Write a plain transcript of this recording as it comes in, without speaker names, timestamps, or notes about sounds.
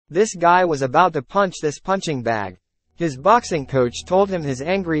This guy was about to punch this punching bag. His boxing coach told him his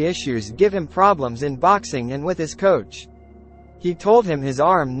angry issues give him problems in boxing and with his coach. He told him his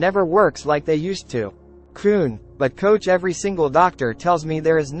arm never works like they used to. Coon, but coach, every single doctor tells me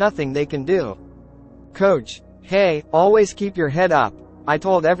there is nothing they can do. Coach, hey, always keep your head up. I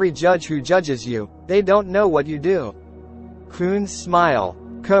told every judge who judges you, they don't know what you do. Coon's smile.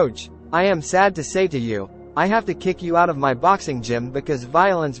 Coach, I am sad to say to you, I have to kick you out of my boxing gym because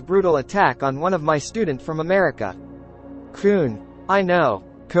violence brutal attack on one of my student from America. Coon, I know.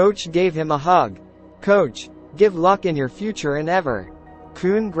 Coach gave him a hug. Coach, give luck in your future and ever.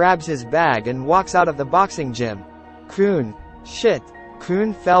 Coon grabs his bag and walks out of the boxing gym. Coon, shit.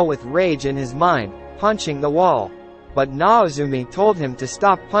 Coon fell with rage in his mind, punching the wall. But Naozumi told him to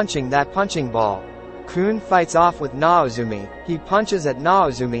stop punching that punching ball. Coon fights off with Naozumi. He punches at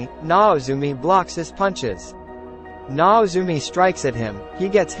Naozumi. Naozumi blocks his punches. Naozumi strikes at him. He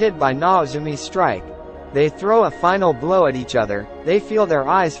gets hit by Naozumi's strike. They throw a final blow at each other. They feel their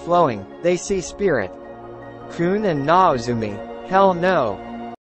eyes flowing. They see spirit. Coon and Naozumi. Hell no.